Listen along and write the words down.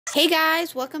Hey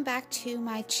guys, welcome back to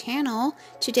my channel.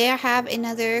 Today I have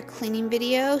another cleaning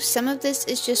video. Some of this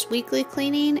is just weekly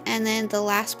cleaning, and then the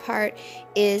last part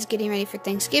is getting ready for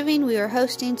Thanksgiving. We were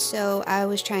hosting, so I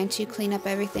was trying to clean up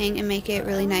everything and make it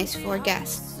really nice for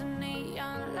guests.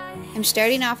 I'm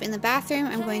starting off in the bathroom.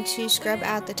 I'm going to scrub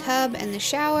out the tub and the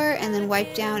shower and then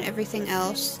wipe down everything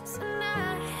else.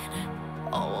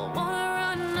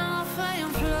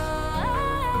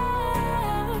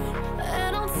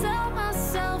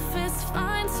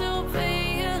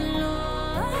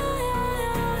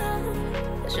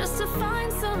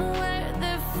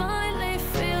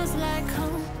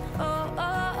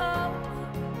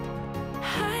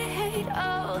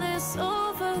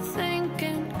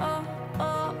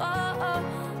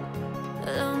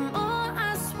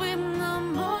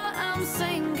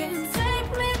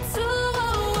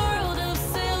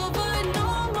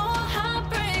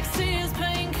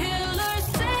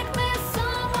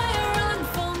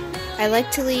 I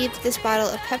like to leave this bottle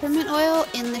of peppermint oil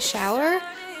in the shower,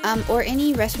 or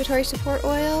any respiratory support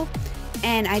oil,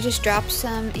 and I just drop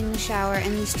some in the shower,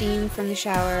 and the steam from the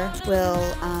shower will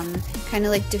kind of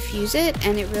like diffuse it,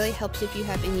 and it really helps if you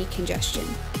have any congestion.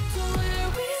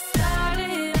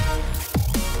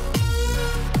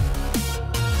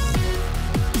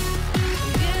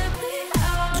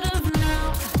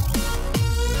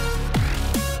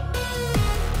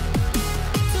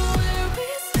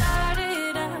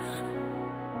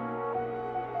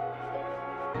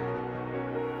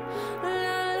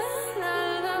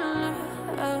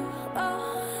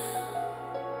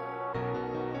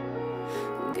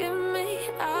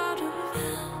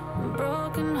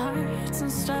 And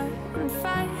starting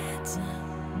fights,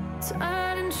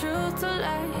 turning truth to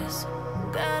lies.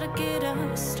 Gotta get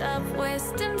up, stop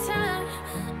wasting time.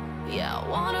 Yeah, I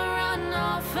wanna run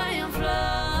off and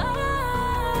fly,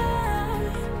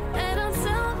 and I'll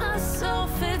tell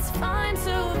myself it's fine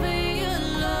to be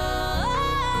alone,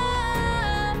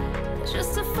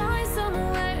 just to find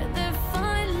somewhere that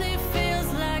finally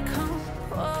feels like home.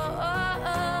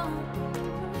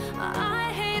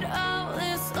 I hate all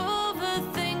this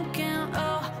overthinking.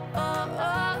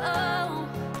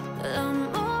 The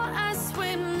more I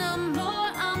swim, the more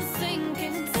I'm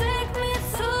sinking. Take me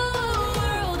to a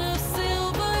world of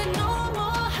silver. No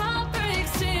more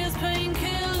heartbreaks, tears,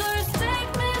 painkillers.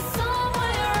 Take me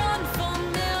somewhere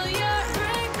unfamiliar.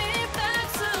 Bring me back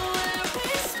to where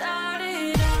we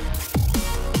started out.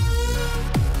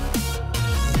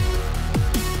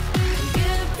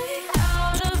 Get me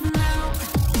out of now,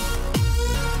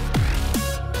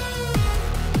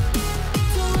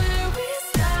 to where we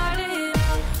started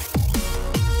out.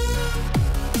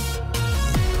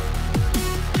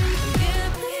 Get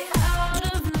me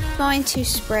out of now, I'm going to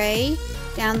spray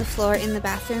down the floor in the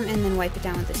bathroom and then wipe it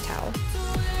down with this towel.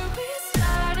 where we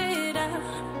started out.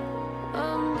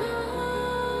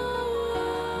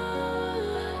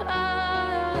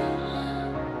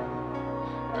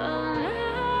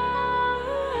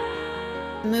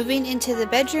 Moving into the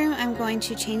bedroom, I'm going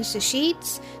to change the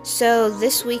sheets. So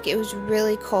this week it was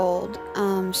really cold,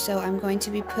 so I'm going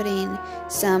to be putting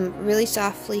some really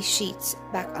soft fleece sheets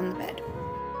back on the bed.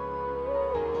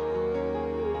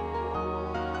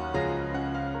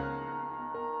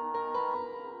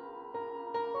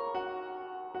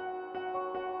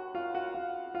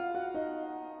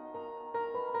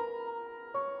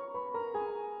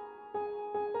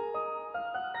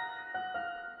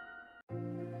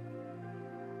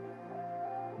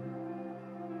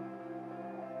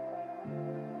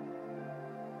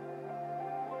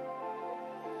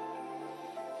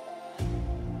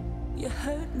 You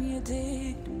hurt me, you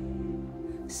did,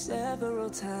 several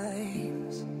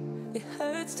times. It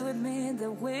hurts to admit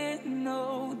that we're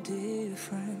no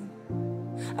different.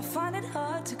 I find it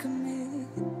hard to commit,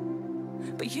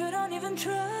 but you don't even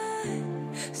try.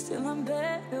 Still I'm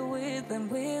better with than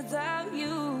without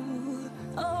you.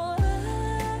 Oh,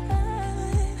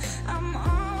 I'm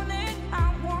on it,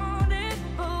 I want it,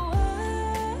 but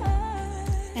why?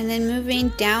 And then moving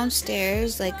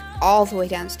downstairs, like all the way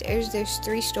downstairs, there's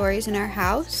 3 stories in our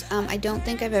house. I don't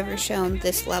think I've ever shown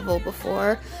this level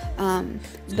before,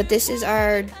 but this is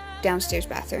our downstairs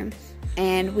bathroom.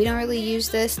 And we don't really use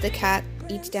this. The cat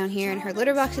eats down here and her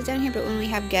litter box is down here, but when we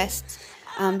have guests,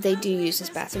 they do use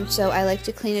this bathroom. So I like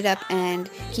to clean it up and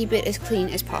keep it as clean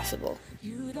as possible.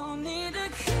 You don't need a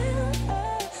killer,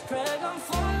 pregnant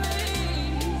for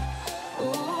me.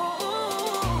 Ooh,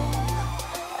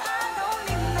 I don't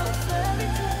need no fairy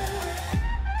tale.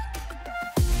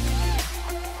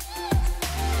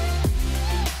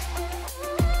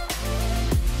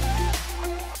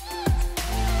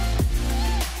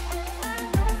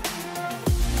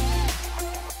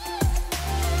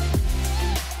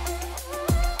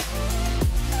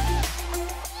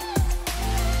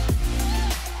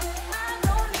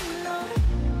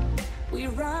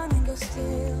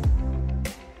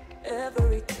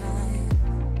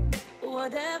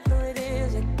 it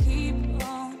is, I keep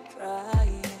on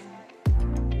trying.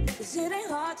 'Cause it ain't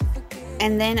hard to forget.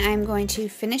 And then I'm going to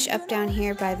finish up down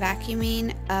here by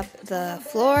vacuuming up the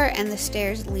floor and the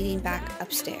stairs leading back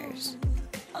upstairs.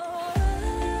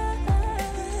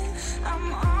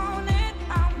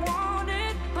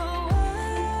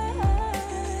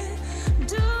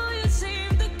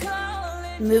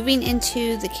 Moving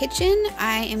into the kitchen,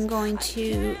 I am going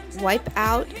to wipe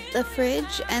out the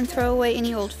fridge and throw away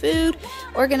any old food,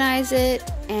 organize it,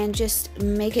 and just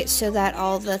make it so that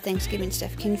all the Thanksgiving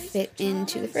stuff can fit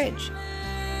into the fridge.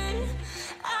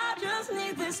 I just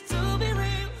need this to be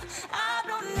real. I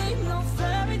don't need no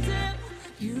fairy tale.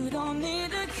 You don't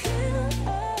need a killer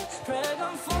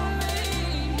pregnant for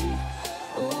me.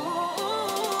 Ooh,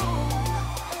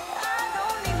 I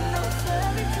don't need no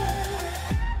fairy tale.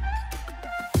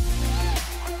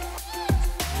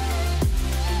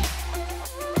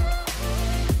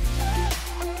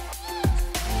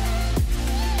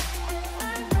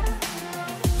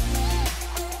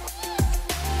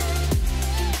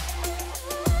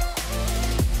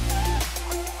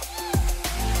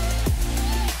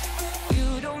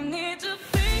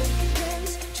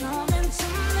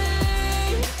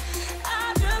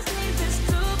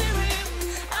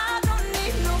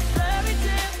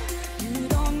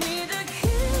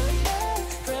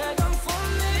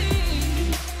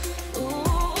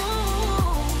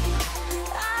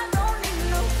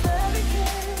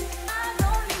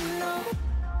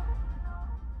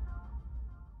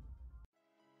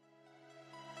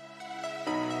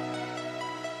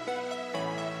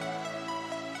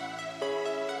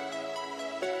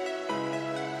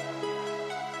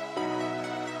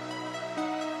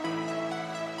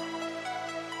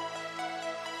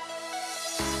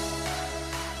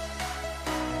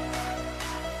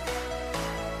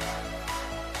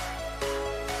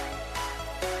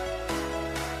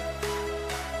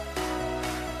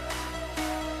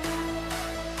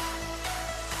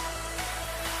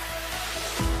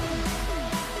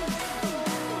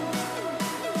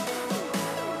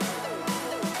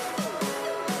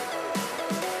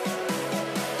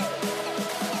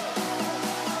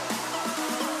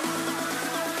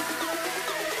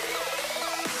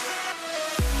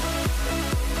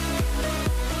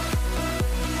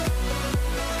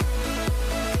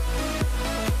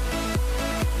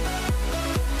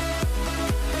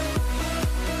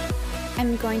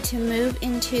 I'm going to move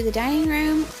into the dining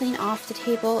room, clean off the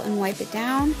table and wipe it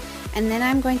down, and then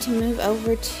I'm going to move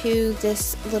over to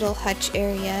this little hutch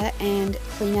area and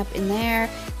clean up in there.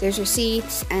 There's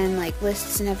receipts and like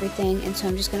lists and everything, and so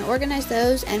I'm just going to organize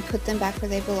those and put them back where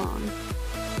they belong.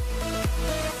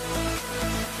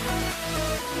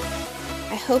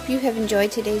 I hope you have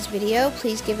enjoyed today's video.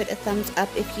 Please give it a thumbs up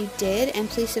if you did, and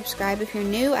please subscribe if you're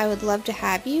new. I would love to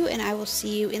have you, and I will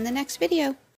see you in the next video.